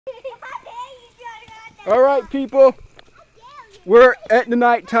All right, people. We're at the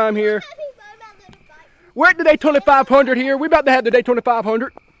night time here. We're at the Daytona 500 here. We're about to have the Daytona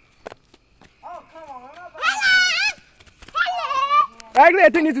 500. Actually, I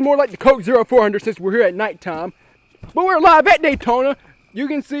think this is more like the Coke 0400 since we're here at nighttime. But we're live at Daytona. You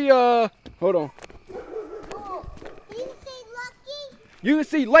can see, hold on. You can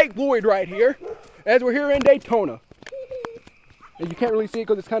see Lake Lloyd right here as we're here in Daytona. And you can't really see it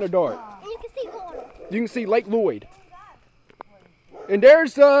because it's kind of dark. And you can see water. You can see Lake Lloyd. And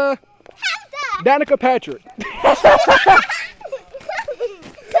there's, Danica Patrick.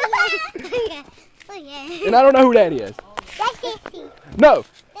 And I don't know who that is. No,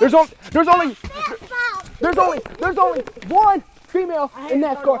 there's only one female in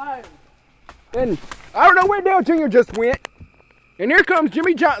NASCAR. And I don't know where Dale Jr. just went. And here comes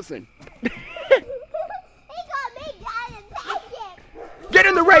Jimmie Johnson. Get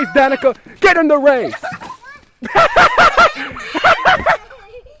in the race, Danica. Get in the race.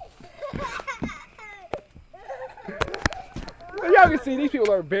 Y'all can see these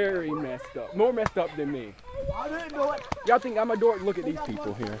people are very messed up. More messed up than me. Y'all think I'm a dork? Look at these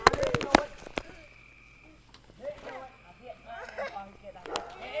people here.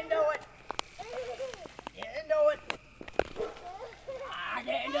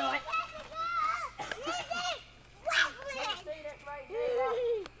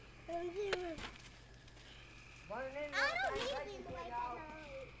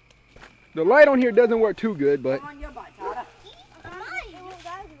 The light on here doesn't work too good, but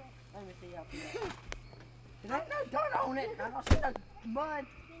There's no dirt on it. I don't see no mud.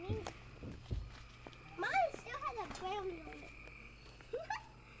 Mine still has a brownie on it.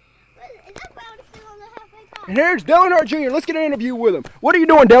 Is that brownie still on the halfway car? and here's Dale Earnhardt Jr. Let's get an interview with him. What are you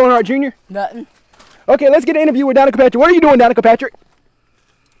doing, Dale Earnhardt Jr.? Nothing. Okay, let's get an interview with Danica Patrick. What are you doing, Danica Patrick?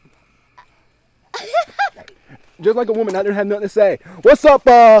 Just like a woman, I didn't have nothing to say. What's up,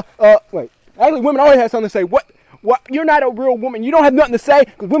 wait. Actually, women always have something to say. What? You're not a real woman. You don't have nothing to say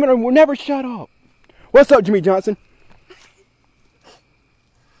because women will never shut up. What's up, Jimmie Johnson?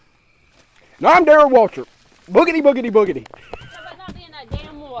 Now I'm Darrell Waltrip. Boogity, boogity, boogity. How about not being in that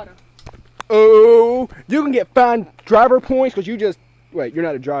damn water? Oh, you can get fine driver points because you just, wait, you're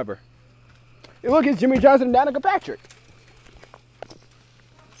not a driver. Hey, look, it's Jimmie Johnson and Danica Patrick.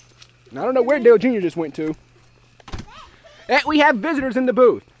 And I don't know where Dale Jr. just went to. And we have visitors in the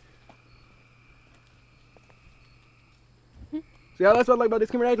booth. See how that's what I like about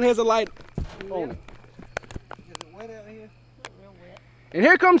this camera? It actually has a light on it. Is it wet out here? Real wet. And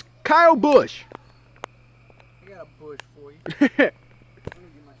here comes Kyle Busch. I got a bush for you. Yeah, Let me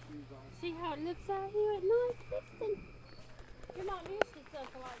get my shoes on. See how it looks out here at night, Kristen? You're not used to stuff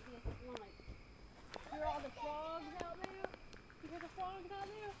like this at night. You hear all the frogs out there? You hear the frogs out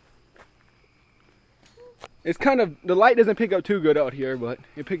there? it's kind of, the light doesn't pick up too good out here, but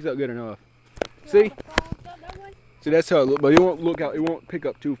it picks up good enough. You See? hear all the frogs out that way? See, that's how it looks, but it won't look out, it won't pick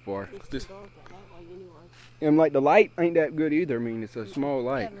up too far. It's Just, too dark out that way anyway. and like the light ain't that good either. I mean, it's a small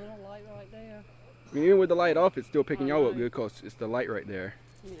light. That little light right there. I mean, even with the light off, it's still picking y'all up good because it's the light right there.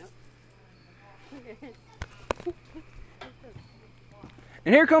 Yeah.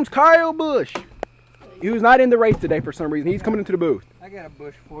 And here comes Kyle Busch. He was not in the race today for some reason. He's coming into the booth. I got a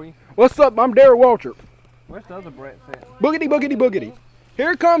bush for you. What's up? I'm Darrell Waltrip. Where's the other Brett at? Boogity, boogity, boogity.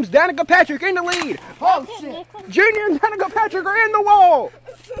 Here comes Danica Patrick in the lead. Oh, shit. Junior and Danica Patrick are in the wall.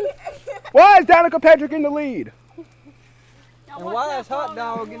 Why is Danica Patrick in the lead? And why is Hot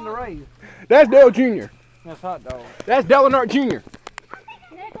Dog in the race? That's Dale Jr. That's Hot Dog. That's Dale Earnhart Jr. Nicholas,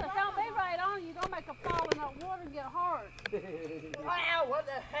 don't be right on you. Don't make a fall in that water and get hard. Wow, what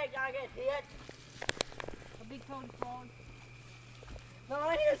the heck I get hit? A big Cody frog. No,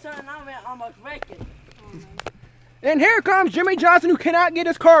 I hear something I'm almost wrecking. Oh, no. And here comes Jimmie Johnson who cannot get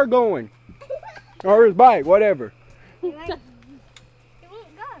his car going. Or his bike, whatever. It won't go.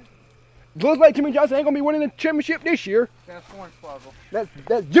 Looks like Jimmie Johnson ain't going to be winning the championship this year. That's Hornswoggle.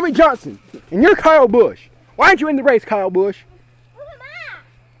 That's Jimmie Johnson. And you're Kyle Busch. Why aren't you in the race, Kyle Busch? Who am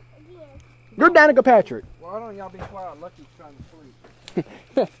I? Again. You're Danica Patrick. Why don't y'all be quiet? Lucky's trying to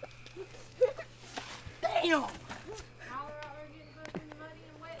sleep. Damn! Holler out there getting good and muddy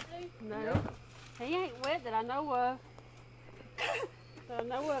and wet, too? No. He ain't wet that I know of. That I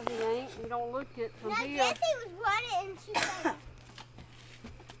know of, he ain't. We don't look it from Now, here. Jessie was running and she said,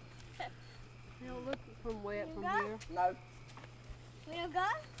 We don't look it from wet from go? here. No. "We'll go."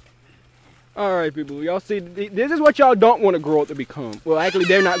 All right, people. Y'all see, this is what y'all don't want to grow up to become. Well, actually,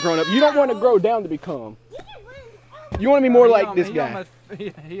 they're not grown up. You don't want to grow down to become. You can win. You want to be more like this guy.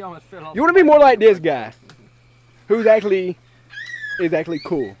 He almost fell off. You want to be more like this guy, who's actually is actually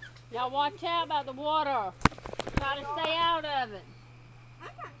cool. Y'all watch out about the water. Try to stay out of it.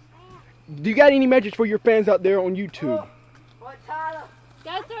 Do you got any message for your fans out there on YouTube? What, Tyler?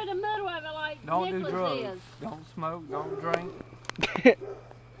 Go through the middle of it like Don't do Nicholas drugs. is. Don't smoke. Don't drink.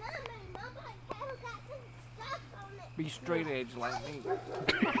 Be straight edge like me.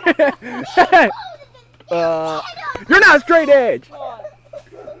 You're not straight edge. What?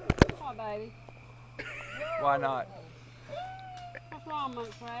 What, baby? Why not? What's wrong,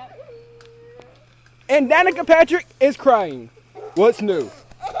 Muskrat? And Danica Patrick is crying. What's new?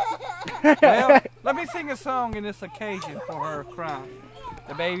 Well, let me sing a song in this occasion for her crying.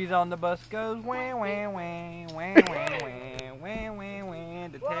 The baby's on the bus goes wah wah wah wah wah wah wah wah wah.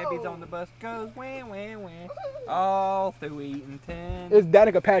 The tabby's on the bus goes wah wah wah. All through Eatonton. It's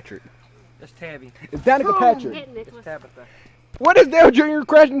Danica Patrick. It's Tabby. It's Danica Patrick. Hit It's Nicholas. Tabitha. What is Dale Jr.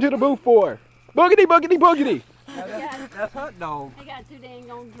 crashing into the booth for? Boogity, boogity, boogity. No, that's hot dog. He got too dang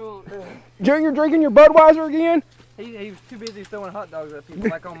on drunk. Junior drinking your Budweiser again? He was too busy throwing hot dogs at people.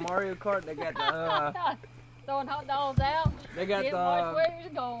 Like on Mario Kart, they got the Throwing hot dogs out. they got Didn't watch the where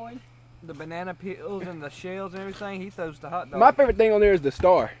he's going. the banana peels and the shells and everything. He throws the hot dogs. My favorite thing on there is the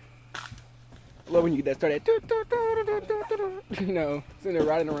star. I love when you get that start at, you know, sitting there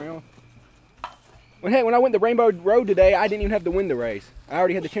riding around. When I went to Rainbow Road today, I didn't even have to win the race. I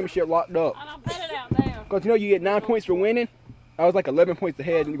already had the championship locked up. I don't put it out there. Because, you know, you get 9 points for winning. I was like 11 points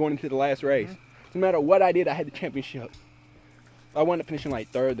ahead and going into the last race. No matter what I did, I had the championship. I wound up finishing like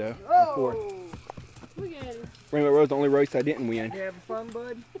third, though. Or fourth. We got it. Rainbow Road's the only race I didn't win. You having fun,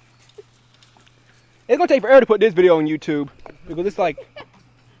 bud? It's going to take forever to put this video on YouTube. Because it's like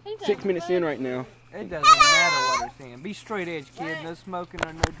He's 6 having minutes fun. Uh, in right now. It doesn't matter what it's in. Be straight edge, kid. No smoking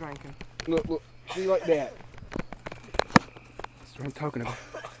or no drinking. Look, look. See like that. That's what I'm talking about.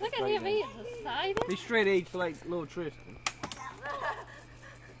 Look at him, he is excited. Be straight edge like little Tristan.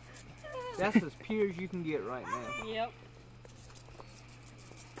 That's as pure as you can get right now. Yep.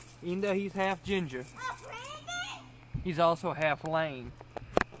 Even though he's half ginger, he's also half lame.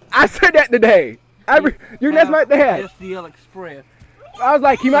 I said that today. You're that's my dad. SDL Express. I was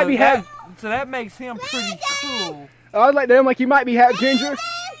like, he might be half. So that makes him pretty cool. I was like, I'm like, he might be half ginger.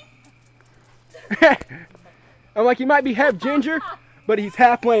 I'm like, he might be half ginger, but he's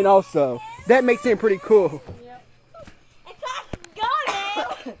half plain also. That makes him pretty cool.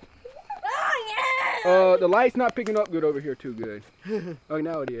 The light's not picking up good over here too good. Oh,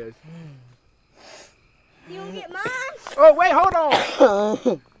 now it is. You want to get mine? Oh, wait, hold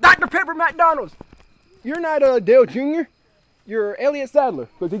on. Dr. Pepper McDonald's. You're not Dale Jr. You're Elliot Sadler.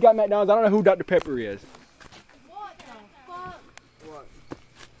 Because he got McDonald's. I don't know who Dr. Pepper is. What the fuck? What?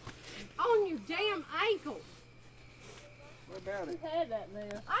 On your damn ankle. What about He's it? had that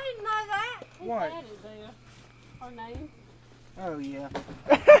there. I didn't know that. He's What? had it there. Her name. Oh yeah.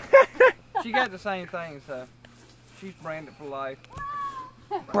 She got the same thing, so she's branded for life.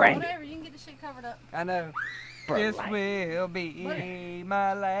 Brandon. Whatever, you can get the shit covered up. I know. This will be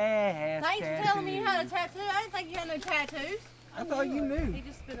my last Thanks for tattoo. telling me you had a tattoo. I didn't think you had no tattoos. I thought you knew. He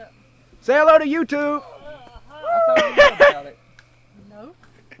just spit up. Say hello to YouTube. I thought you knew about it. No.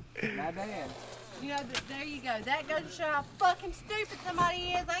 My dad. You know, but there you go. That goes to show how fucking stupid somebody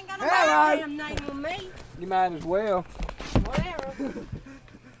is. I ain't got no Hello. damn name on me. You might as well. Whatever.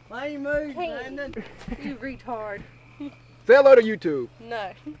 Why you move, Brandon? You retard. Say hello to YouTube.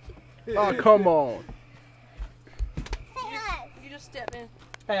 No. Oh, come on. You just stepped in.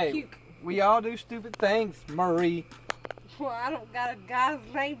 Hey, Puke. we all do stupid things, Marie. Well, I don't got a guy's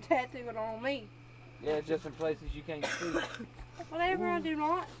name tattooed on me. Yeah, it's just in places you can't see. Whatever, I do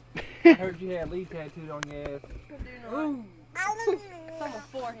not. I heard you had Lee tattooed on your ass. I do not. It's on my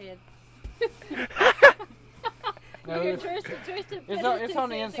forehead. No, Look at it's, Tristan. it's on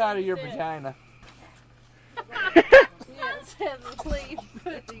the inside of your vagina. Yeah, it says please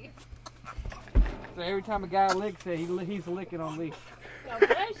pussy. So every time a guy licks it, he's licking on Lee. God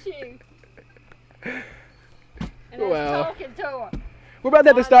bless you. And that's Well. talking to her. We're about to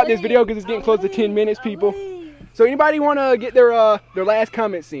have to stop this video because it's getting close to 10 minutes, people. So anybody want to get their last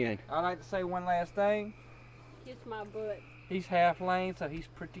comments in? I'd like to say one last thing. Kiss my butt. He's half lame, so he's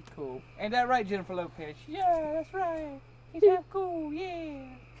pretty cool. Ain't that right, Jennifer Lopez? Yeah, that's right. He's half cool, yeah.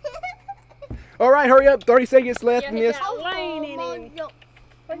 All right, hurry up. 30 seconds left Yeah, in he this. got Lane in him.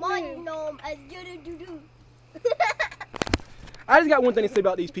 I just got one thing to say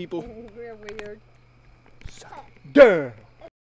about these people. Real weird. Damn.